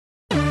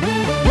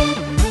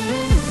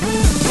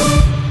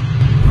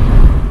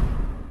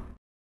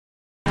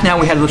now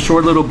we had a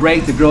short little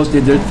break. The girls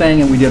did their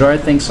thing, and we did our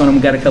thing. So then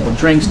we got a couple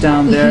drinks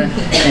down there,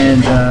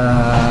 and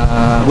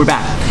we're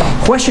back.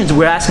 Questions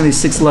we're asking these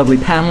 6 lovely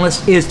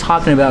panelists is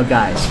talking about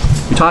guys.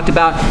 We talked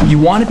about you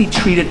want to be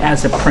treated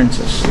as a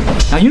princess.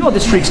 Now you know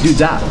this freaks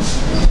dudes out.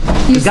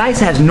 The guys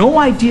has no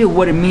idea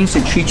what it means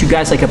to treat you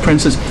guys like a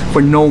princess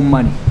for no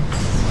money.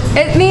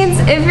 It means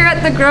if you're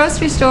at the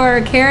grocery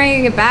store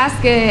carrying a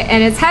basket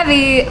and it's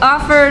heavy,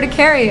 offer to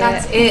carry it.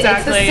 That's it.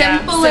 Exactly, it's the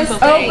simplest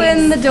Simple thing.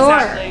 Open the door.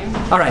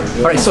 Exactly. All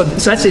right. So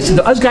that's it.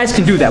 So us guys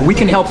can do that. We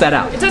can help that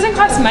out. It doesn't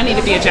cost money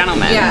to be a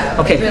gentleman. Yeah.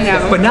 Okay.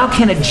 Yeah. But now,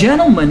 can a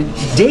gentleman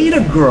date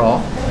a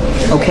girl,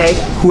 okay,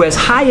 who has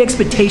high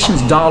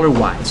expectations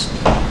dollar-wise?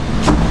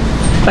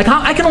 Like,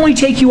 I can only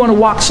take you on a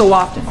walk so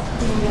often.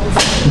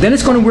 Then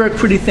it's going to wear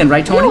pretty thin,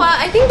 right, Tony? You know what?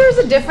 I think there's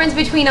a difference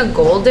between a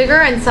gold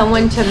digger and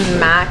someone to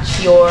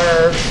match your,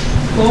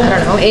 I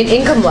don't know,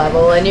 income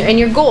level and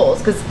your goals,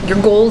 because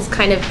your goals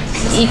kind of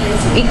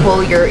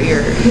equal your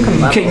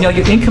income level. Okay, now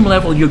your income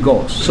level, your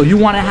goals. So you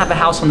want to have a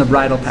house on the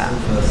bridle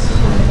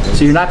path.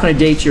 So you're not going to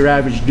date your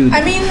average dude.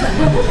 I mean,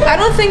 I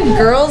don't think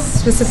girls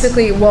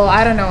specifically, well,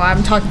 I don't know,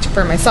 I'm talking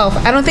for myself.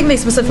 I don't think they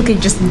specifically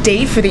just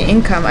date for the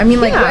income. I mean,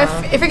 like,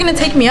 if you're going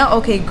to take me out,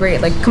 okay, great.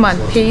 Like, come on,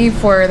 pay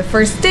for the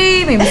first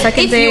date, maybe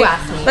second If date. you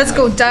ask me. Let's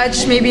go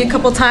Dutch maybe a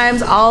couple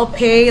times, I'll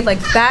pay. Like,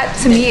 that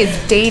to me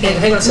is dating.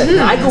 Hang on a second.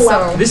 I go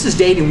out. This is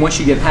dating once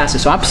you get past it.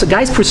 So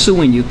guys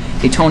pursuing you.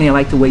 Hey, Tony, I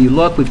like the way you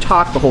look. We've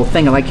talked the whole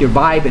thing. I like your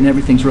vibe, and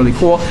everything's really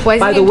cool. Why is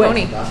By it the named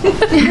way,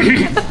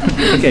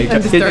 Tony? okay,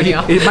 I'm just throwing you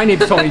off. my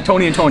name's Tony.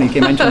 Tony and Tony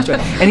came into the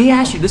and he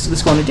asked you,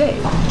 let's go on a date,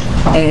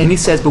 and he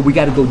says, but we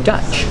got to go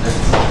Dutch.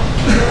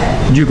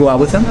 Did you go out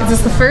with him? Is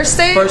this the first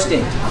date? First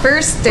date.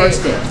 First date.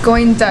 First date.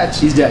 Going Dutch.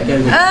 He's dead.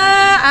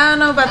 I don't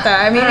know about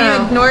that. I mean,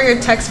 you ignore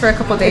your text for a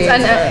couple days.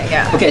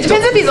 Yeah. Okay, It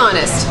depends if he's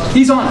honest.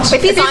 He's honest.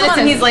 If he's honest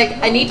and he's like,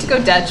 I need to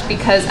go Dutch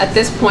because at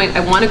this point I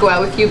want to go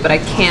out with you, but I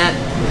can't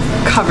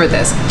cover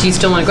this. Do you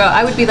still want to go out?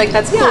 I would be like,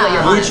 that's cool that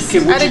you're honest.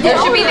 Would you There should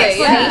be an go?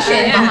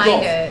 explanation Yeah.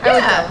 behind it.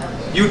 Yeah.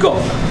 You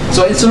go.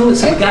 So it's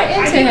a guy.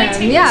 Into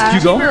him, yeah.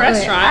 You go. To a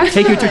restaurant.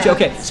 Take you to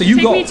okay. So you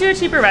Take go. me to a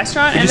cheaper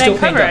restaurant You and still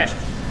then pay cover it. Dutch.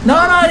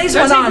 No, these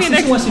Don't ones take on. me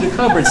She there. wants you to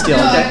cover it still.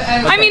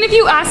 Okay. I mean, if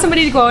you ask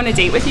somebody to go on a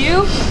date with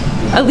you,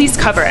 at least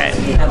cover it.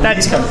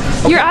 least cover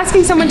it. You're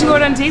asking someone to go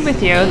out on a date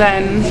with you,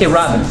 then Okay,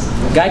 Robin.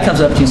 Guy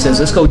comes up to you and says,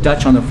 "Let's go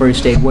Dutch on the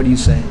first date." What do you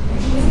say?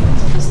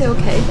 Say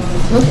okay.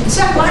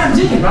 Exactly what I'm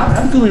doing, Robin.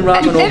 I'm doing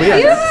Robin over If here.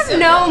 you have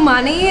no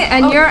money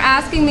and you're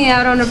asking me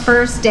out on a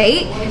first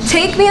date,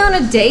 take me on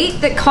a date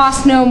that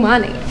costs no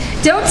money.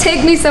 Don't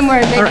take me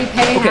somewhere and make me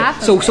pay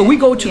half. So we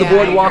go to the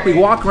boardwalk. We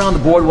walk around the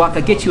boardwalk.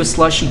 I get you a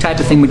slushy type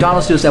of thing.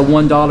 McDonald's does that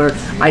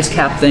 $1 ice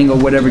cap thing or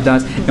whatever it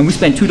does, and we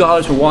spend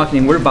 $2 for walking,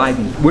 and we're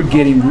vibing. We're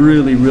getting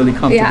really, really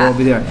comfortable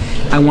over there.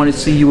 I want to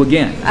see you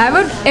again. I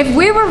would, if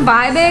we were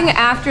vibing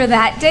after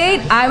that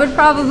date, I would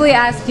probably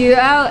ask you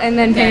out and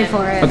then pay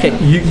for it. Okay,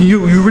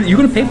 you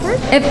gonna pay for it?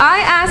 If I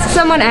ask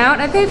someone out,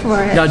 I pay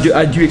for it. Now,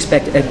 do you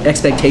expect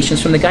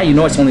expectations from the guy? You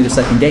know, it's only the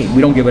second date.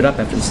 We don't give it up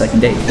after the second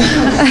date.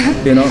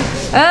 You know.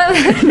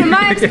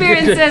 My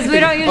experience says we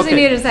don't usually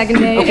need a second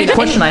date. Okay, the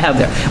question I have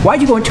there. Why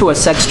do you go into a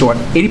sex store?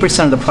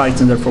 80% of the products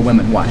in there for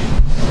women. Why?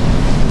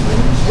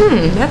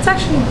 That's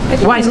actually.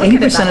 Why is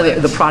 80%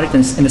 of the product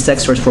in the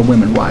sex stores for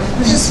women? Why?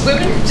 Just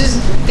women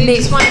they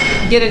just want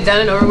to get it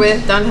done and over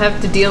with, don't have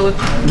to deal with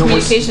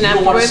communication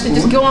afterwards, and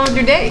just go on with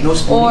your day. No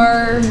spooning?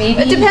 Or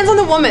maybe. It depends on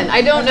the woman.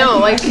 I don't know.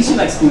 Like She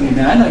likes spooning,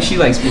 man. I know she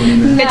likes spooning,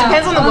 man. it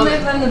depends on the only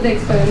woman. if I'm the big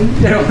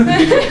spoon.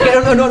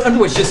 No, in other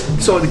words,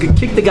 just so they could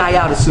kick the guy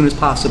out as soon as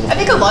possible. I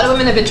think a lot of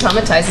women have been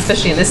traumatized,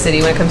 especially in this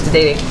city, when it comes to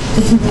dating.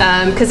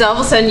 Because all of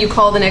a sudden you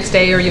call the next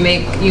day, or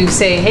you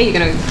say, "Hey, you're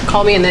gonna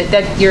call me," and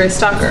that you're a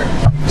stalker.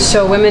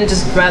 So women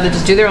just rather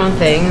just do their own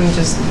thing and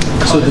just.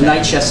 So the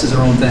night chest is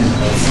her own thing.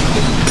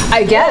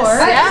 I guess.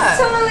 It's Yeah.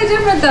 totally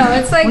different though.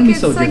 It's like What do you mean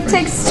so different?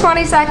 takes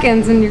 20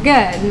 seconds and you're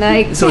good.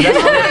 Like So that's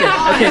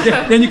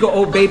okay. Then you go,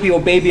 oh baby,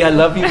 I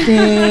love you,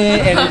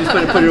 and you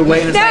just put it away.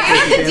 And it's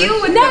like,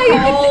 Deal with the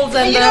calls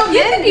and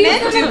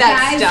men do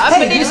that stuff,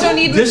 but they just don't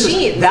need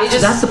machines.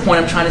 That's the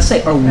point I'm trying to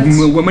say. Are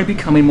women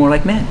becoming more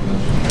like men?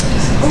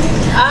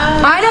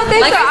 I don't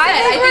think Like so. I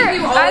think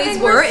we always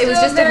were. It was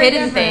just a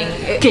hidden thing.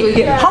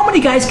 Okay, how many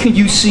guys can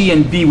you see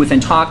and be with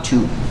and talk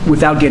to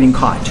without getting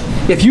caught?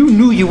 If you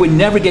knew you would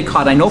never get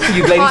caught, I know for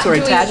you ladies who are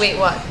attached. Wait,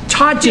 what?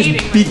 Todd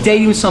just be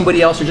dating with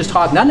somebody else or just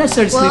talking, not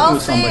necessarily sleeping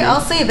with somebody. I'll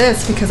say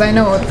this because I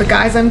know the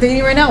guys I'm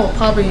dating right now will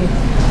probably,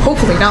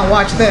 hopefully, not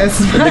watch this.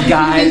 The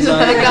guys, guys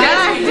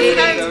I'm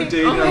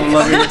dating, I'm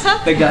loving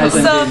it. The guys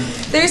I'm So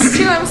dating. there's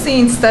two I'm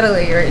seeing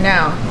steadily right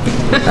now.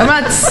 I'm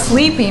not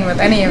sleeping with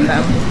any of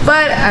them,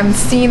 but I'm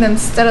seeing them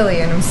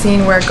steadily and I'm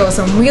seeing where it goes.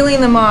 I'm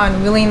wheeling them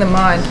on, wheeling them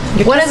on.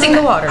 You're testing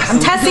the waters. I'm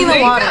testing the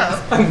waters.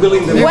 I'm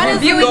willing to. When is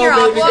viewing your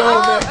baby,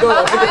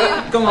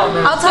 options. Come on,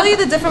 man. I'll tell you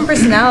the different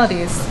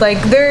personalities.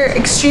 Like, they're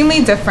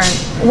extremely different.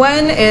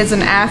 One is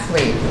an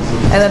athlete,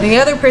 and then the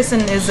other person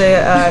is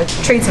a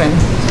tradesman.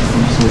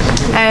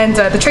 And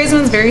the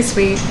tradesman's very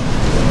sweet,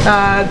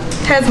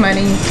 has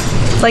money,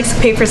 likes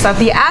to pay for stuff.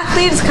 The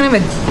athlete is kind of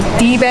a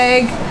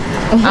D-bag.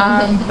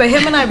 But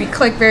him and I, we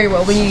click very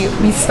well. We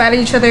spat at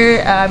each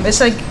other. It's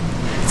like,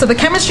 so the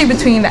chemistry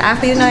between the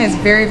athlete and I is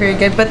very, very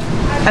good, but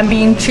I'm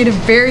being treated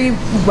very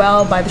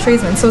well by the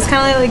tradesman. So it's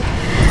kind of like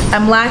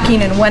I'm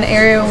lacking in one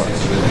area.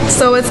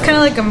 So it's kind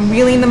of like I'm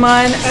wheeling them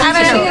on.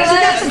 I don't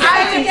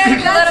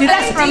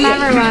know. From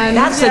everyone.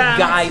 That's a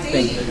guy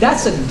thing.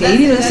 That's a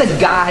dating. That's a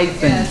guy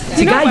thing.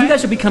 See, guys, you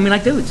guys are becoming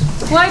like dudes.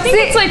 Well, I think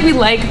it's like we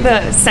like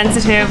the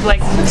sensitive, like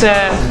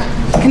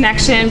the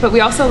connection, but we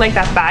also like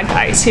that bad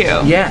guy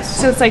too. Yes.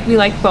 So it's like we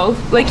like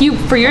both. Like you,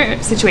 for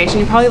your situation,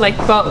 you probably like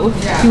both.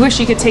 You wish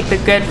you could take the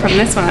good from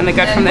this one and the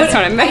good from this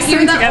one and I mix hear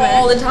them that together.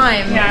 all the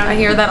time. Yeah. I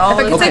hear that all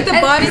the It's like time.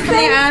 the body from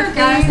the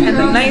athlete and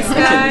the nice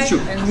guy. It's true.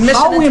 and mission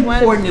How into one.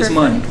 important is Perfect.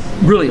 money?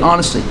 Really,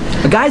 honestly.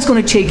 A guy's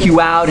going to take you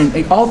out, and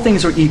all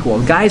things are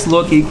equal. Guys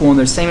look equal, and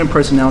they're same in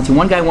personality.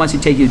 One guy wants to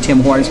take you to Tim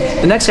Hortons.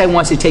 The next guy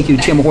wants to take you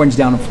to Tim Hortons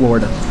down in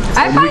Florida.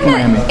 I Or find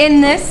Miami. that in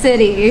this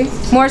city,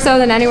 more so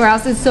than anywhere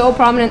else, it's so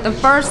prominent. The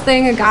first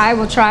thing a guy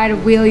will try to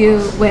wheel you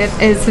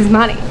with is his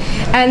money.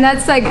 And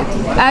that's like,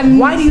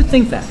 Why do you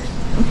think that?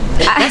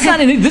 That's not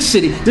in this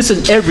city. This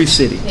is in every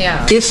city.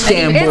 Yeah.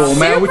 Istanbul, it's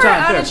man. We're super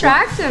talking there.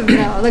 unattractive though.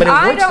 Like But it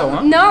I works don't, though,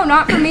 huh? no,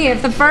 not for me.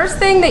 If the first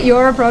thing that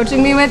you're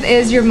approaching me with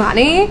is your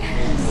money,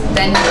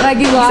 Then like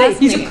you lost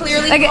He's- me. you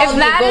clearly Like called if me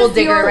that gold is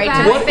digger your right to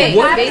best, my What- face,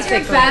 what- that is your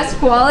basically. best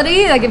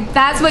quality, like if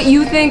that's what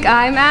you think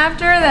I'm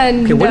after,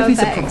 then Okay, what no if he's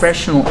thanks. a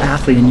professional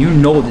athlete and you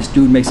know this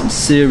dude makes some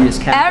serious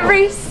capital?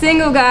 Every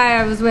single guy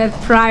I was with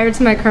prior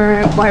to my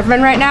current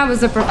boyfriend right now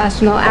was a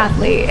professional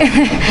athlete.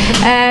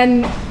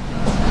 And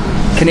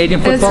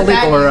Canadian Football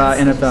It's- League or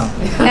NFL?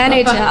 NHL.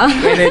 NHL.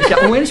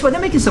 Oh, NHL. They're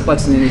making some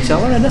bucks in the NHL.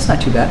 All right, that's not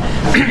too bad.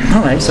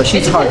 All right, so It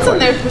she's depends on hardcore.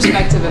 their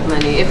perspective of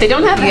money. If they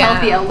don't have a Yeah.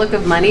 healthy outlook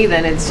of money,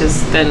 then it's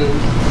just then.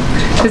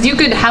 Because you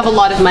could have a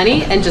lot of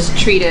money and just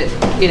treat it,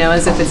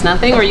 as if it's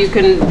nothing, or you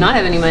can not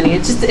have any money.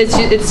 It's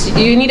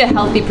you need a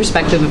healthy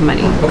perspective of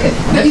money. Okay.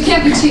 You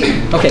can't be cheap.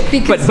 Okay,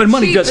 Because but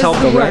money cheap does is help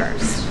the though, right?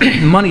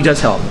 worst. Money does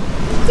help.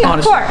 Yeah, of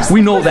Honestly, course.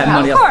 we know that Of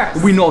money.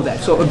 course. We know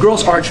that. So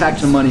girls are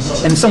attracted to money,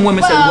 and some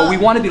women say, "Well, we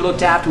want to be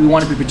looked after, we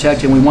want to be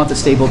protected, and we want the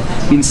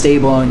being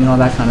stable, and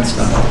that kind of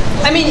stuff."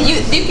 I mean,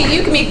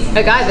 you can meet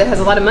a guy that has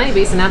a lot of money, but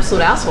he's an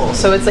absolute asshole.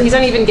 So it's like he's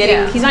not even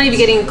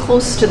getting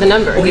close to the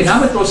number. Okay, now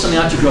I'm gonna throw something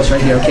out to you girls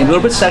right here. Okay, a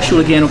little bit sexual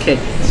again. Okay,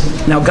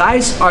 now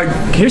guys are.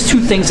 Here's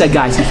two things that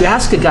guys. If you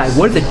ask a guy,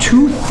 what are the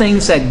two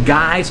things that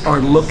guys are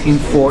looking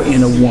for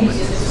in a woman?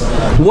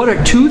 What are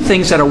two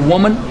things that a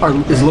woman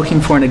is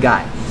looking for in a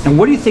guy? And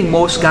what do you think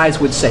most guys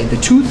would say? The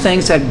two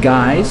things that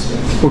guys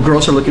or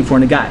girls are looking for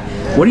in a guy.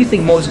 What do you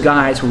think most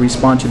guys will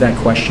respond to that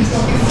question?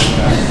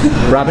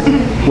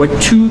 Robin,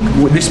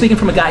 we're speaking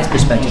from a guy's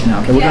perspective now,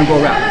 okay? We're gonna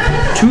go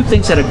around. Two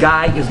things that a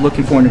guy is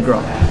looking for in a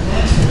girl.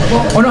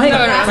 Oh no, hang on.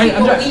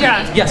 I'm sorry.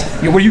 Yeah. Yes,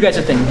 what you guys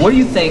are thinking. What do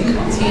you think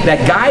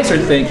that guys are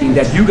thinking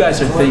that you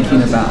guys are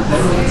thinking about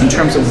in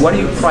terms of what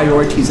are your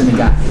priorities in a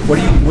guy? What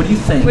do you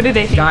think? What do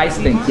they think? Guys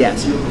think,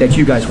 yes, that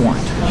you guys want.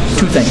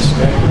 Two things.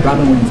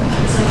 Robin, what do you think?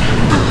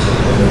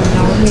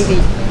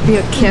 Maybe be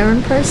a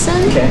caring person.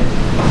 Okay.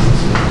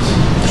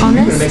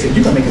 Honest.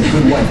 You're gonna make a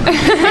good wife.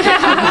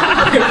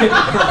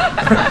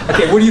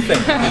 Okay, what do you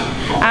think?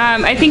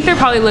 I think they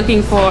probably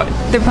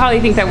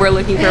think that we're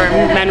looking for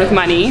men with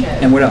money,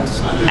 And what else?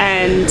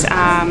 and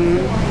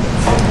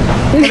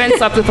haven't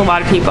slept with a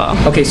lot of people.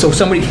 Okay, so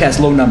somebody has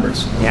low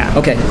numbers. Yeah.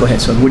 Okay, go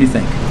ahead. So what do you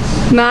think?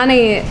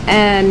 Money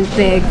and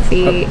big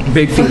feet.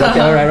 Big feet. Okay,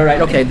 all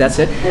right. Okay, that's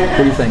it. What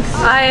do you think?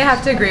 I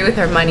have to agree with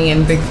her. Money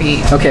and big feet.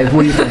 Okay,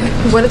 what do you think?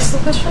 What is the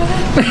question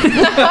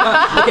again?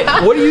 Okay,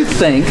 what do you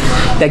think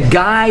that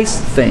guys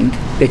think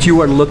that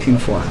you are looking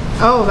for,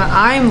 Oh, that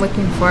I'm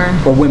looking for.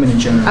 or women in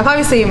general? I'd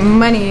probably say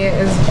money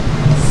is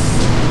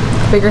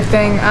a bigger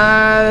thing.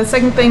 The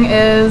second thing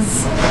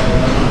is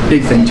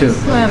Big thing too.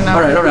 I don't know.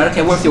 All right.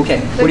 Okay, we're with you. Okay,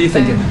 what are you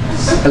thinking,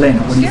 Elena?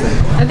 What do you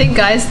think? I think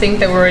guys think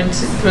that we're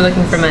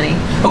looking for money.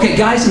 Okay,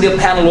 guys in the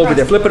panel over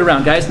there. Flip it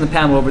around. Guys in the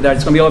panel over there.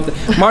 It's gonna be over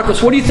there.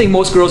 Marcos, what do you think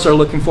most girls are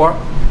looking for?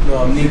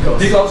 No, Nikos.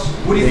 Nikos,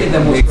 what do you think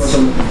that most girls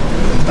are looking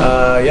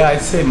for? Yeah,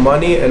 I'd say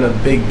money and a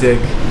big dick.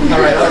 All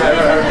right.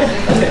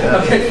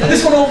 Okay,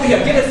 this one over here.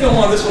 Get a film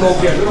on this one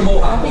over here. Little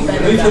mohawk over here.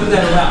 Let me flip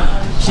that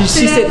around.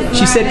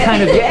 She said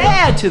kind of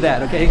yeah to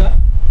that. Okay.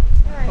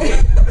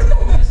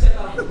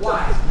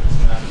 Why?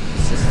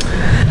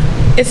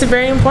 It's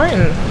very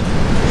important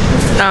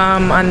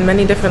on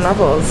many different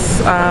levels.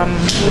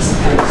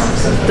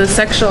 The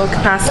sexual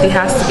capacity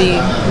has to be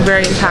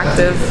very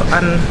impactful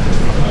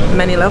on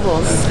many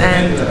levels,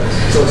 and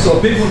So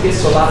a big one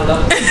gets to a lot of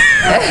numbers.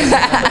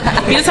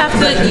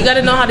 you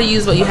gotta know how to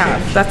use what you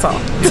have. That's all.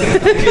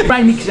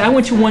 Remind me, because I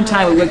went to one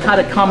time, we kind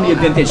of comedy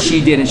event that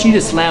she did, and she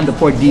just slammed the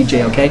poor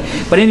DJ, okay?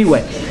 But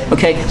anyway,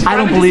 okay, I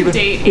don't Robin believe it.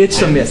 doesn't date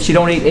It's a myth. She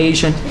don't eat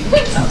Asian.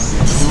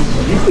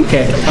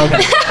 Okay. All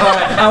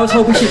right. I was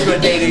hoping she was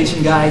going to date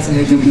Asian guys, and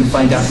then we can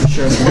find out for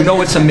sure. We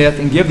know it's a myth,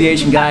 and give the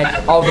Asian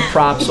guy all the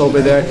props over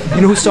there.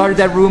 You know who started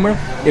that rumor?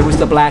 It was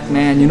the black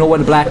man. You know why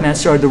the black man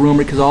started the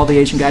rumor? Because all the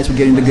Asian guys were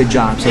getting the good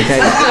jobs, okay?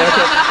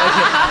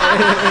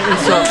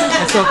 So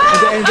So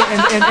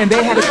and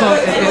they had to come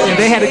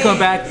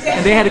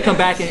and they had to come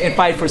back and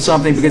fight for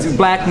something, because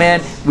black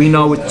men, we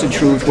know what's the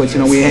truth. What's,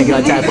 we ain't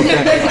got time for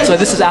that. So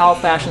this is Owl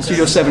Fashion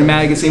Studio 7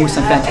 magazine with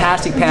some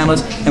fantastic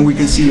panelists, and we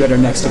can see you at our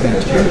next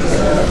event.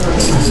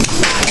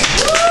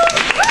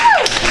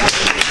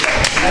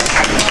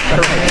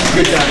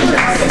 Good job.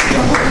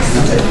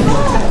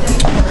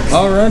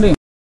 Alrighty.